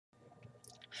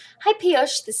Hi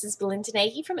Piyush, this is Belinda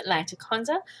Nagy from Atlantic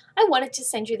Honda. I wanted to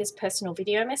send you this personal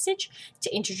video message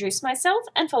to introduce myself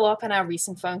and follow up on our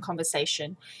recent phone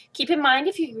conversation. Keep in mind,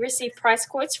 if you receive price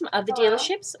quotes from other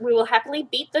dealerships, we will happily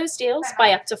beat those deals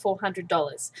by up to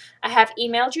 $400. I have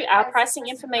emailed you our pricing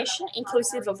information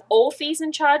inclusive of all fees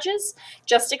and charges,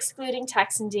 just excluding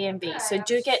tax and DMV. So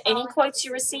do get any quotes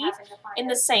you receive in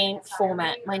the same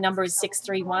format. My number is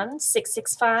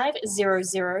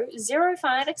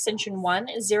 631-665-0005, extension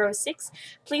 106.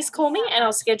 Please call me and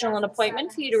I'll schedule an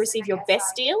appointment for you to receive your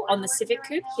best deal on the Civic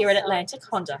Coupe here at Atlantic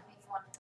Honda.